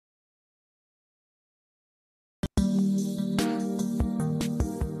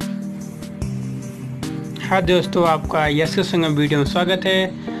हाँ दोस्तों, आपका यश के संग वीडियो में स्वागत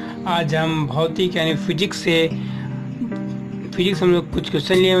है। आज हम भौतिक यानी फिजिक्स हम लोग कुछ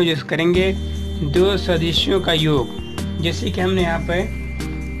क्वेश्चन लिए हैं जिस करेंगे दो सदिशों का योग। जैसे कि हमने यहाँ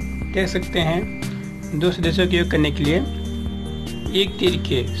पर देख सकते हैं, दो सदिशों का योग करने के लिए एक तीर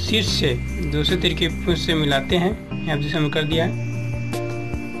के शीर्ष से दूसरे तीर के पुंज से मिलाते हैं। यहाँ जैसे हमने कर दिया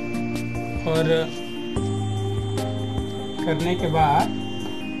और करने के बाद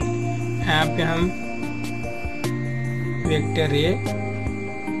यहाँ पे हम वेक्टर ए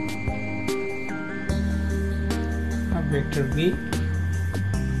और वेक्टर बी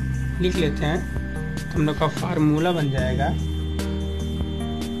लिख लेते हैं, तो हम लोग का फार्मूला बन जाएगा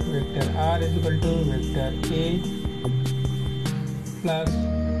vector are is equal to vector A plus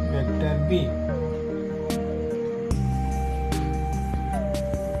vector B.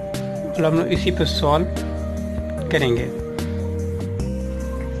 तो हम लोग इसी पे सॉल्व करेंगे।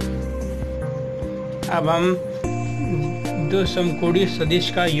 अब हम दो समकोणीय सदिश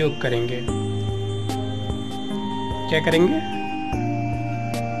का योग करेंगे। क्या करेंगे?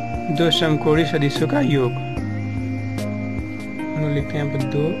 दो समकोणीय सदिशों का योग। हम लोग लिखते हैं यहाँ पर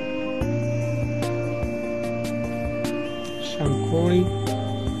दो समकोणीय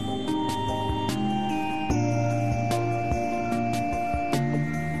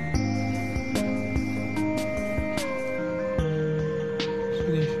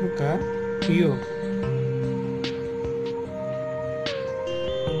सदिशों का योग।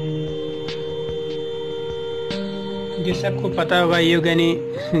 जैसे आपको पता होगा, योग यानी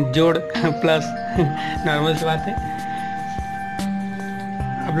जोड़ प्लस नॉर्मल सी बात है।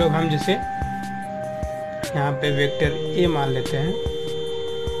 अब लोग हम जैसे यहाँ पे वेक्टर ए मान लेते हैं।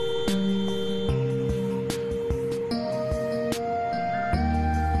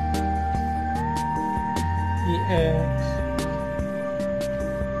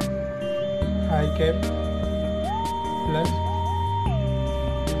 आई कैप प्लस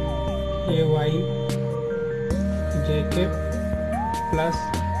ए वाई जे कैप प्लस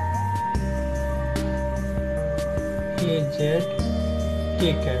ए जेड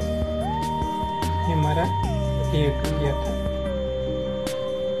के कैप, ये हमारा एक दिया था।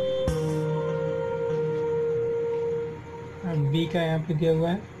 अब बी का यहाँ पे दिया हुआ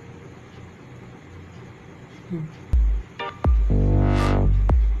है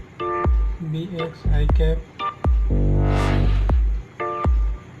बी एक्स आई कैप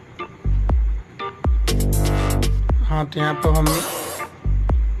हाँ, तो यहाँ पर हम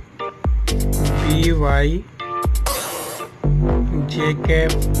बी वाई जे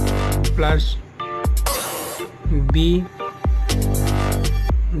cap plus B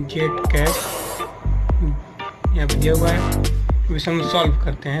Z cap यहाँ पर दिया हुआ है। इसे हम सॉल्व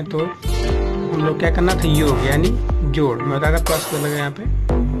करते हैं तो हम लोग क्या करना था, योग यानी जोड़। मैं बता था प्लस लगा यहाँ पे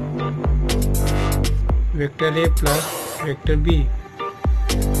vector A plus vector B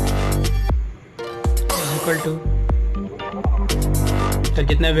equal to, तो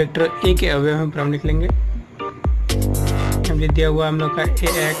जितना वेक्टर ए के अवयव हम प्रॉब्लम लिख लेंगे। हमने दिया हुआ हम लोग का ए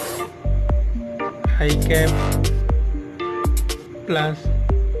एक्स आई कैप प्लस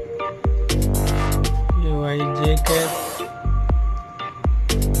ए वाई जे कैप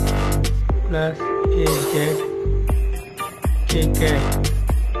प्लस ए जेड के कैप।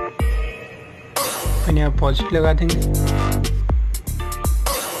 फिर यहाँ पॉजिटिव लगा देंगे,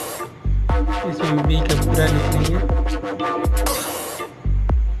 इसमें बी का पूरा लिख लेंगे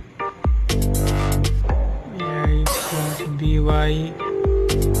बी वाई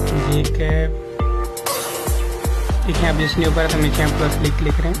जे कैप। देखिए आप जिसने ऊपर तो नीचे हम प्लस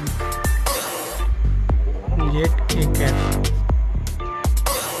लिख रहे हैं जेड के कैप।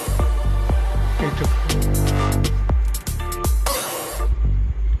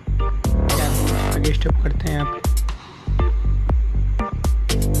 आगे स्टेप करते हैं आप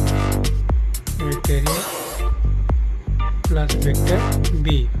vector A plus vector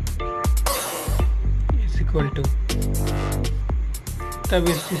B is equal to, तब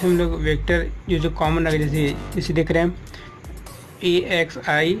इससे हम लोग वेक्टर जो कॉमन लगे, जैसे देख रहे हैं ए एक्स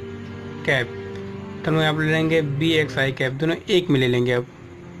आई कैप, तो हम यहाँ पर ले लेंगे बी एक्स आई कैप, दोनों एक में ले लेंगे। अब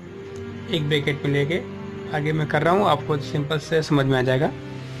एक ब्रैकेट में लेके आगे मैं कर रहा हूँ, आपको सिंपल से समझ में आ जाएगा।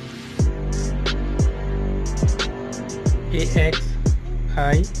 ए एक्स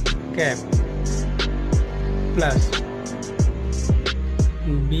आई कैप प्लस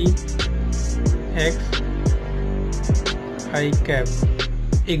बी एक्स आई कैप,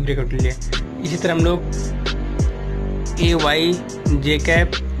 एक ब्रैकेट ले लिया। इसी तरह हम लोग ए वाई जे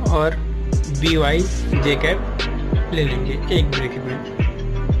कैप और बी वाई जे कैप ले लेंगे एक ब्रैकेट में।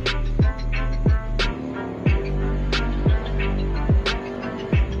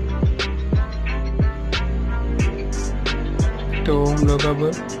 तो हम लोग अब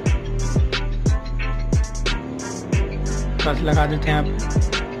प्लस लगा देते हैं यहाँ पे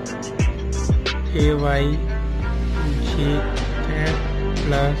AY J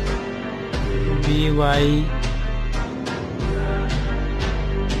plus BY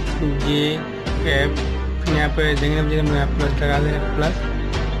J cap, फिर यहाँ पे देंगे मुझे यहाँ प्लस लगा दें प्लस।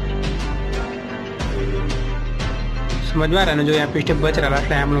 समझ में आ रहा है ना, जो यहाँ पे स्टेप बच रहा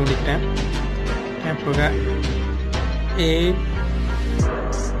है हम लोग लिख रहे हैं। यहाँ पर होगा A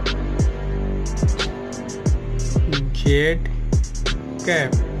Z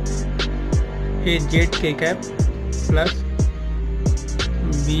cap, A Z K cap plus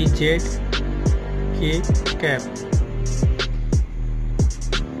B Z K cap.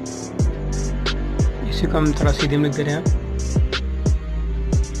 इसी को हम थोड़ा सीधे में लिख दे रहे हैं।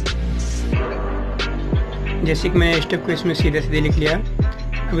 जैसे कि मैंने स्टेप को इसमें सीधे सीधे लिख लिया,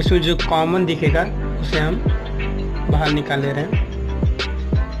 अब इसमें जो कॉमन दिखेगा उसे हम बाहर निकाल ले रहे हैं।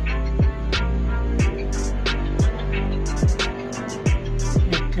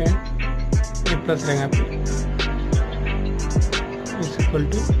 ओके, ये प्लस रहेगा इस इक्वल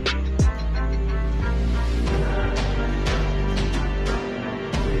टू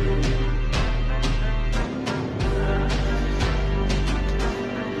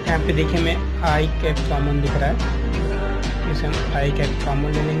यहाँ पे देखिए मैं आई कैप कॉमन दिख रहा है, इसे हम आई कैप कॉमन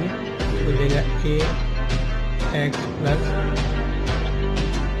ले लेंगे तो देगा AX प्लस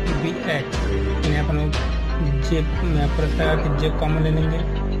BX। यहाँ पर हम जे प्लस लगा के जे कॉमन ले लेंगे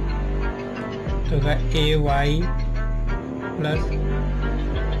तो होगा AY प्लस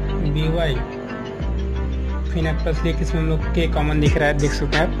BY। फिर यहाँ प्लस लेके इसमें हम लोग K कॉमन दिख रहा है, देख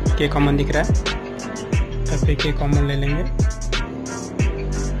सकते हैं आप K कॉमन दिख रहा है, तो फिर K कॉमन ले लेंगे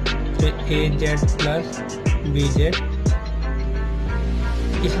तो AZ प्लस BZ।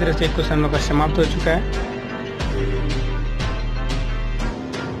 इसी तरह से क्वेश्चन हम लोग का समाप्त हो चुका है।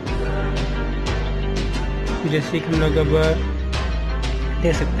 जैसे कि हम लोग अब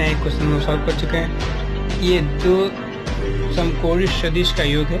देख सकते हैं क्वेश्चन हम सॉल्व कर चुके हैं। ये दो समकोणीय सदिश का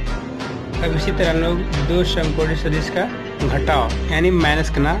योग है। अब इसी तरह हम लोग दो समकोणीय सदिश का घटाव यानी माइनस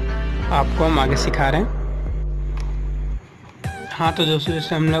करना आपको हम आगे सिखा रहे हैं। हाँ तो दोस्तों,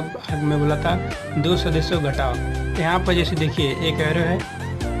 जैसे हम लोग मैं बोला था दो सदस्यों घटाओ, तो यहाँ पर जैसे देखिए एक एरो है,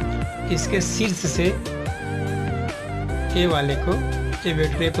 इसके शीर्ष से ए वाले को, ये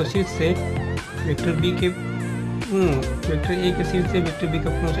वेक्टर ए को शीर्ष से वेक्टर बी के वेक्टर ए के शीर्ष से वेक्टर बी का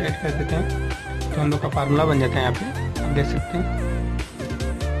पूर्ण से ऐड कर देते हैं तो हम लोग का फार्मूला बन जाता है। यहाँ पे आप देख सकते हैं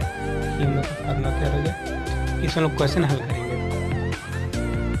कि हम लोग का फार्मूला तैयार हो गया। इस हम लोग क्वेश्चन हल करेंगे।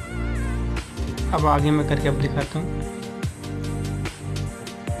 अब आगे मैं करके अब दिखाता हूँ।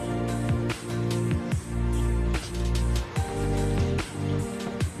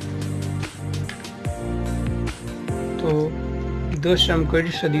 तो दो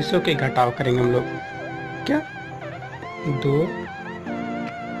समकोणीय सदिशों के घटाव करेंगे हम लोग। क्या दो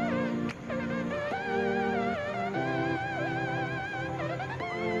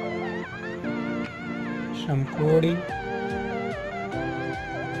समकोणीय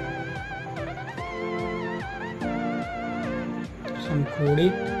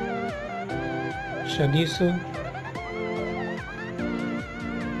सदिशों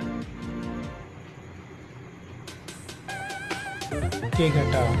के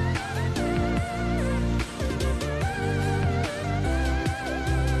घटाव।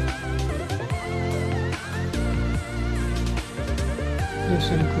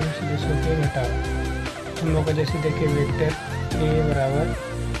 समकोणीय सदिशों के घटाव हम लोग का जैसे देखिए वेक्टर ए बराबर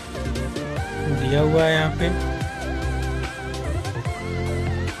दिया हुआ है, यहाँ पे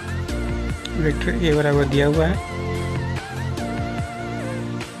वेक्टर ए बराबर दिया हुआ है।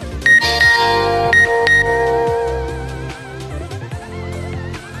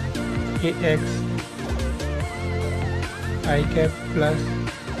 AX I cap plus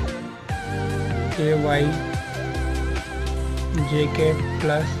AY J cap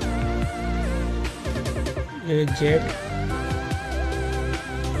plus AZ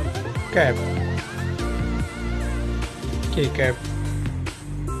cap K cap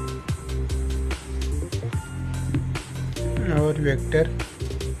और वेक्टर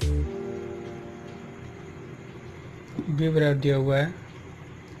B बराबर दिया हुआ है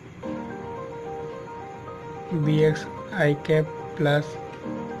BX I cap plus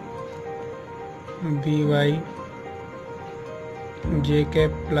BY J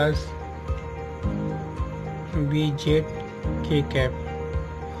cap plus BZ K cap.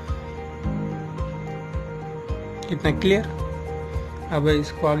 कितना क्लियर? अब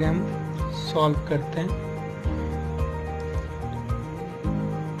इसको आगे हम सॉल्व करते हैं।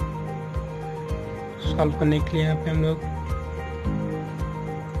 सॉल्व करने के लिए यहाँ पे हम लोग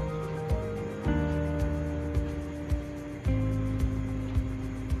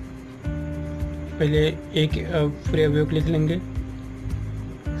पहले एक पूरे अवयव लिख लेंगे,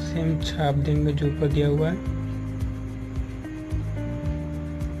 सेम छाप देंगे जो ऊपर दिया हुआ है,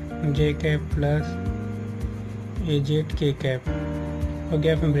 जे कैप प्लस ए जेड के कैप हो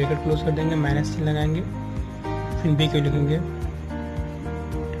गया। फिर ब्रैकेट क्लोज कर देंगे, माइनस सी लगाएंगे, फिर बी को लिखेंगे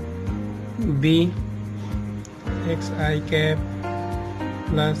बी एक्स आई कैप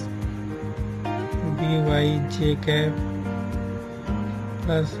प्लस बी वाई जे कैप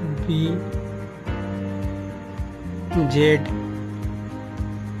प्लस बी जेड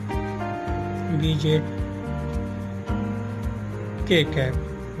के कैप,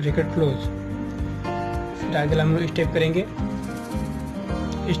 ब्रैकेट क्लोज। फिर आगे हम लोग स्टेप करेंगे,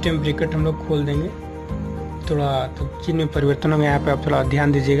 स्टेप ब्रैकेट हम लोग खोल देंगे। थोड़ा तो चिन्ह में परिवर्तन होगा, यहाँ पे आप थोड़ा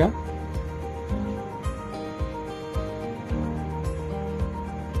ध्यान दीजिएगा।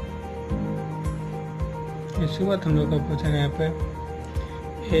 इसके बाद हम लोग का पूछेगा यहाँ पे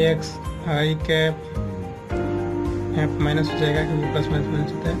ए एक्स आई कैप, यहाँ पे माइनस हो जाएगा क्योंकि प्लस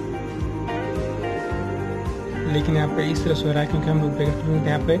माइनस होता है, लेकिन यहाँ पे इस तरह से हो रहा है क्योंकि हम लोग ब्रैकेट खोलेंगे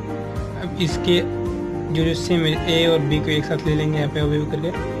यहाँ पे। अब इसके जो सेम ए और बी को एक साथ ले लेंगे यहाँ पे अवयव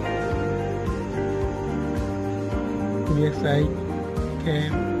करके, बी एक्स आई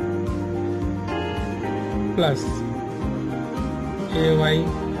कैप प्लस ए वाई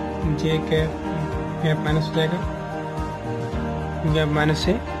जे कैप, यहाँ माइनस हो जाएगा, यहाँ माइनस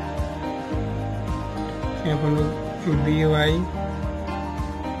से यहाँ पर हम लोग बी वाई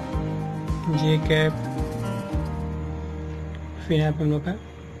जे कैप, फिर यहाँ पे हम लोग का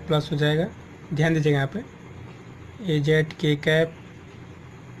प्लस हो जाएगा। ध्यान दीजिएगा यहाँ पे ए जेड के कैप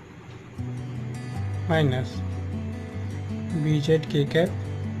माइनस बी जेड के कैप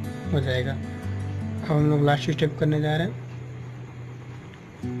हो जाएगा। अब हम लोग लास्ट स्टेप करने जा रहे हैं,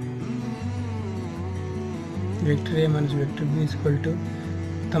 vector A minus vector B equal to,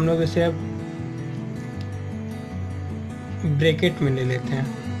 तो हम लोग इसे अब ब्रैकेट में ले लेते हैं।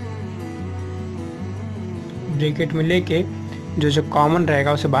 ब्रैकेट में लेके जो कॉमन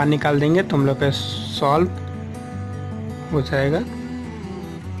रहेगा उसे बाहर निकाल देंगे, तो हम लोग का सॉल्व हो जाएगा।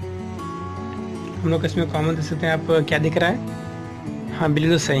 हम लोग इसमें कॉमन दे सकते हैं, आप क्या दिख रहा है? हाँ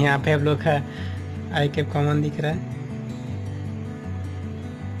बिल्कुल सही, यहाँ पे आप लोग का आई कैप कॉमन दिख रहा है।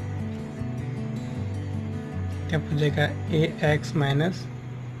 क्या हो जाएगा ए एक्स माइनस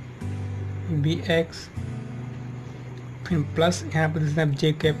बी एक्स, फिर प्लस यहाँ पर जिसने अब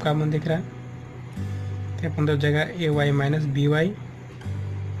जे कैप कॉमन दिख रहा है, क्या हो जाएगा ए Y minus B Y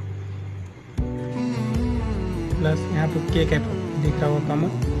plus यहाँ पे के कैप दिख रहा होगा कॉमन,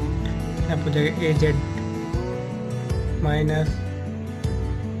 यहाँ पर हो जाएगा ए जेड माइनस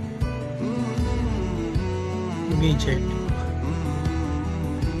बी जेड।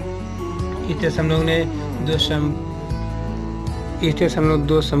 इस तरह से हम लोग ने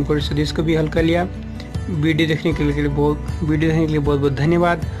दो समकोणीय सदिश को भी हल कर लिया। वीडियो देखने के लिए बहुत बहुत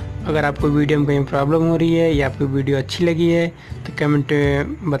धन्यवाद। अगर आपको वीडियो में कहीं प्रॉब्लम हो रही है या आपको वीडियो अच्छी लगी है तो कमेंट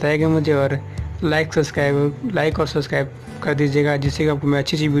बताइएगा मुझे, और लाइक और सब्सक्राइब कर दीजिएगा, जिससे कि आपको मैं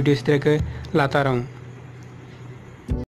अच्छी वीडियो इस तरह के लाता रहूँ।